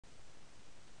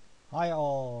Hi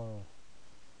all,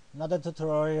 another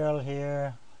tutorial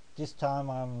here. This time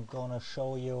I'm gonna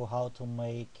show you how to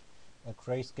make a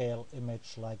grayscale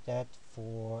image like that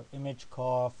for image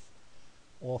carve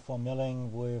or for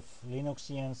milling with Linux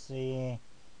CNC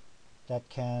that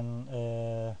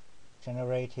can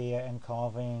generate here and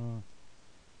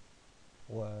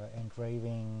or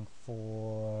engraving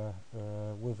for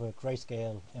with a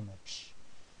grayscale image.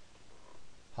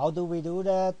 How do we do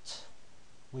that?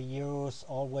 We use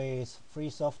always free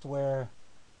software.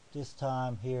 This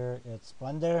time here it's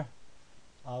Blender.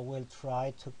 I will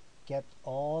try to get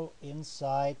all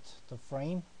inside the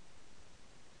frame.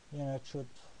 It should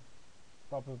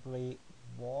probably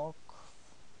work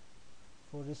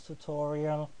for this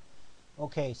tutorial.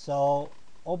 Okay, so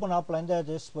open up Blender.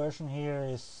 This version here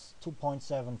is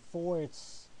 2.74.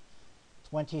 It's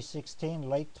 2016,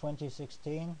 late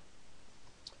 2016.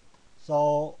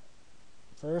 So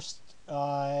first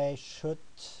I should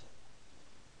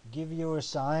give you a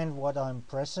sign what I'm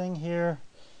pressing here.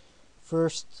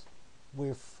 First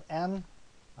with N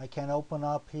I can open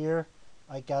up here.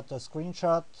 I got the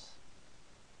screenshot,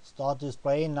 start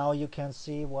display. Now you can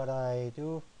see what I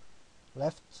do.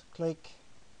 Left click,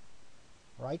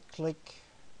 right click.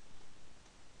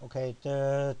 Okay,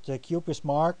 the cube is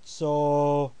marked,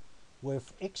 so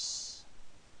with X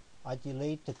I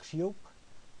delete the cube.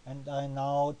 And I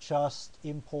now just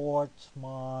import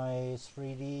my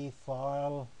 3D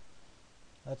file.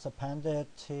 Let's append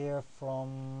it here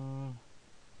from,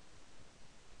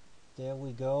 there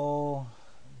we go,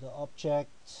 the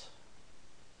object,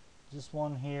 this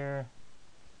one here.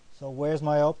 So where's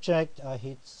my object? I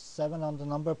hit 7 on the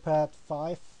number pad,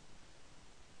 5,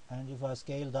 and if I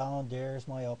scale down, there's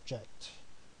my object.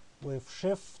 With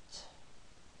shift,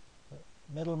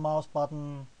 middle mouse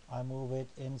button, I move it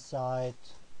inside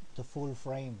the full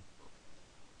frame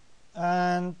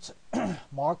and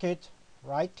mark it,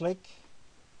 right click,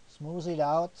 smooth it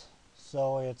out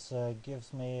so it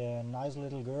gives me a nice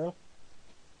little girl.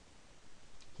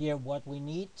 Here what we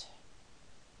need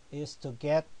is to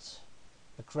get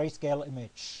a grayscale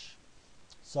image.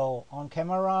 So on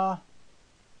camera,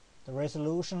 the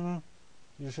resolution,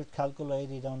 you should calculate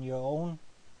it on your own,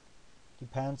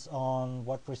 depends on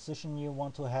what precision you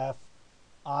want to have.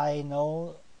 I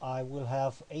know I will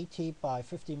have 80 by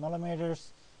 50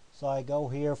 millimeters, so I go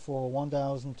here for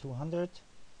 1200.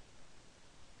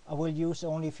 I will use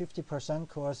only 50%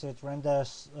 because it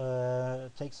renders,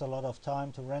 takes a lot of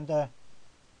time to render.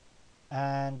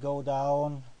 And go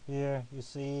down here, you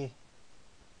see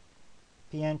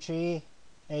PNG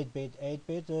 8-bit.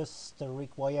 8-bit is the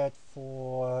required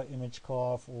for image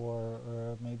carve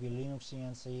or maybe Linux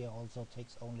CNC also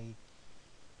takes only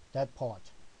that part.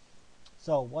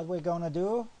 So what we're gonna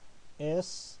do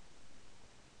is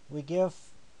we give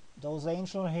those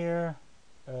angel here.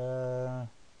 Now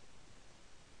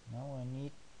I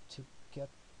need to get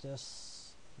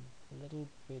this a little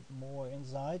bit more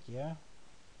inside. Yeah,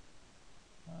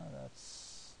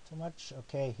 that's too much.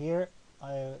 Okay, here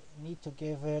I need to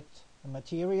give it a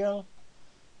material.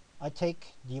 I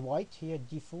take the white here,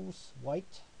 diffuse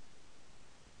white,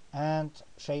 and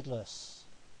shadeless.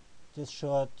 This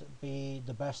should be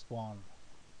the best one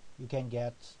you can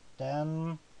get.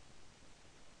 Then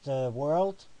the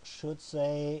world should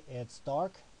say it's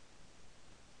dark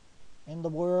in the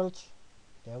world.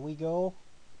 There we go.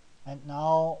 And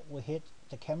now we hit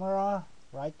the camera,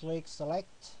 right click,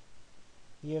 select.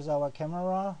 Here's our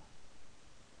camera.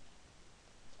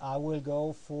 I will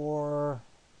go for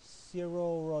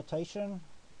 0 rotation,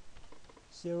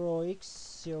 0x,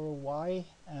 0y,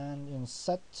 and in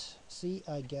set C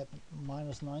I get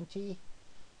 -90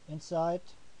 inside.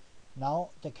 Now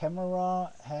the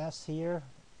camera has here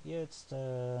it's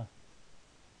the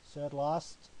third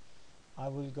last. I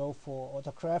will go for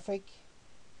orthographic,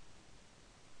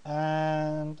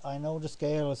 and I know the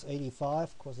scale is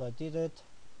 85 because I did it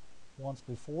once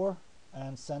before,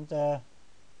 and center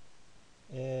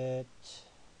it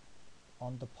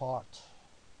on the part.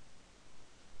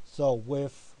 So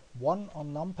with 1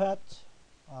 on numpad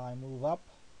I move up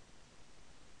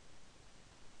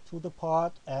to the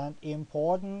part, and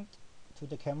important to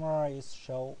the camera is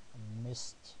show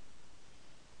mist.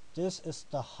 This is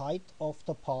the height of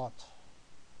the part.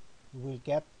 You will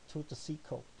get to the C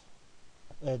code,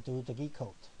 to the G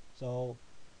code. So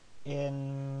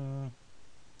in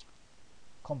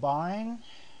combine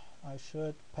I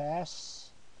should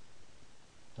pass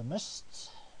the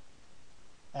mist,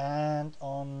 and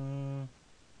on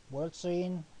world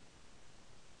scene,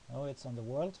 oh, it's on the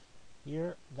world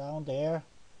here, down there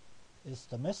is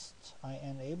the mist. I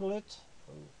enable it.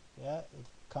 Oh, yeah, it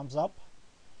comes up.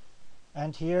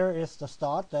 And here is the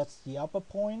start, that's the upper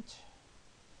point.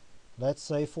 Let's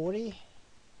say 40,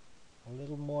 a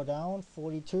little more down,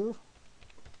 42.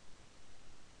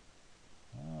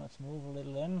 Let's move a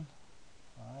little in.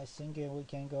 I think we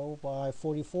can go by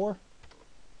 44.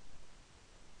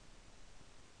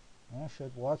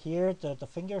 Should work here. The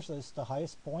fingers is the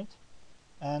highest point,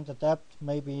 and the depth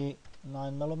maybe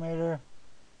 9 millimeter.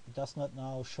 It does not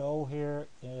now show here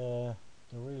the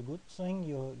really good thing.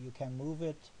 You can move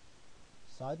it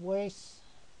sideways.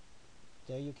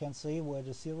 There you can see where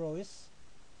the 0 is.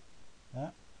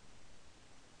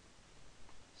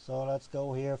 So let's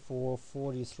go here for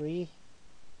 43,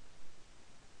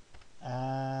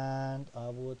 and I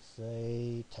would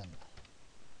say 10.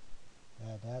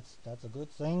 Yeah, that's a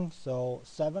good thing. So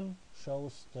 7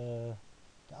 shows the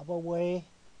upper way.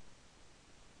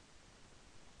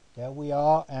 There we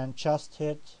are, and just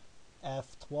hit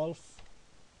F12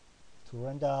 to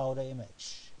render out the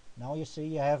image. Now you see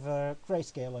you have a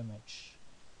grayscale image.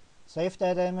 Save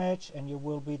that image and you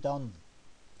will be done.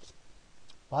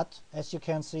 But as you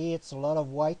can see, it's a lot of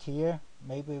white here.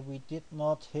 Maybe we did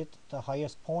not hit the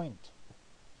highest point.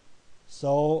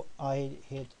 So I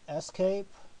hit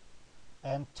Escape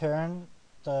and turn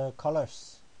the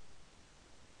colors,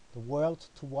 the world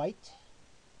to white,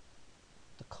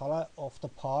 the color of the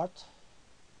part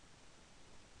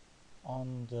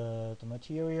on the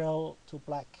material to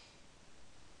black.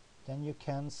 Then you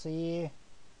can see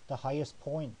the highest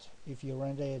point. If you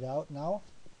render it out now,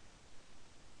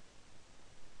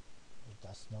 it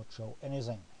does not show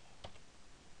anything.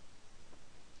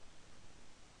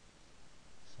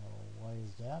 So why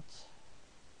is that?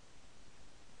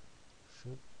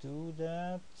 Should do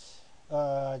that.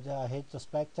 I hit the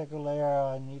spectacle layer.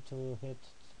 I need to hit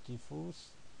diffuse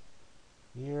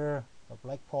here, the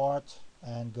black part,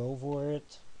 and go for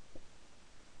it.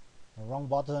 The wrong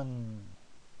button.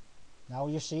 Now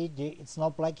you see it's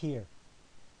not black here,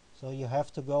 so you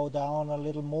have to go down a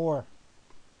little more.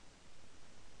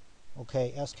 Okay,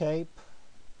 escape,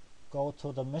 go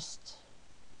to the mist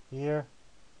here,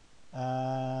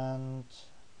 and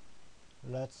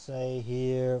let's say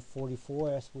here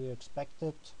 44 as we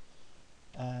expected,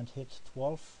 and hit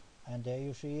 12, and there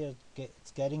you see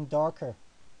it's getting darker,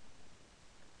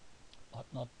 but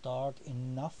not dark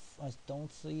enough. I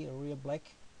don't see a real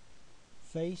black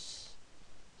face,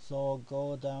 so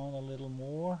go down a little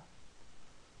more,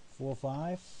 4,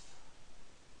 5,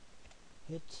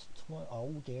 hit 12.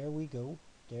 Oh, there we go,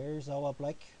 there's our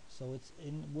black. So it's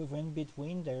within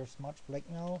between, there's much black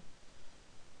now.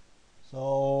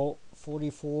 So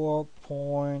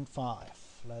 44.5,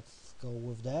 let's go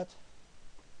with that.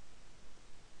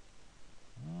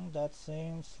 That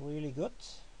seems really good,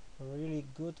 a really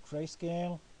good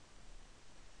grayscale.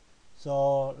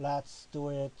 So let's do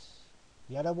it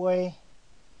the other way.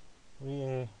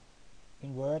 We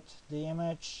invert the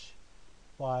image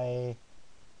by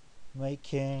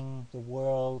making the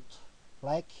world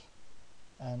black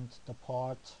and the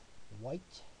part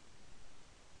white.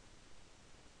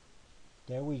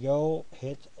 There we go,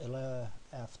 hit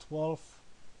F12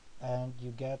 and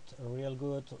you get a real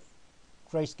good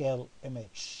grayscale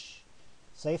image.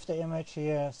 Save the image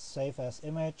here, save as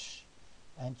image,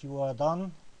 and you are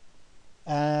done.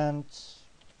 And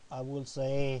I will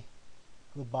say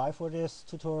goodbye for this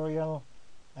tutorial,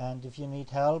 and if you need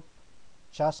help,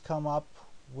 just come up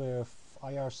with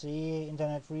IRC,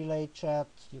 Internet Relay Chat.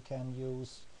 You can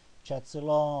use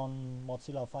Chatzilla on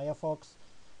Mozilla Firefox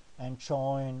and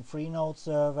join Freenode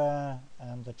server,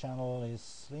 and the channel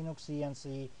is Linux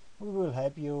CNC. We will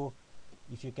help you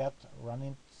if you run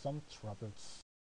into some troubles.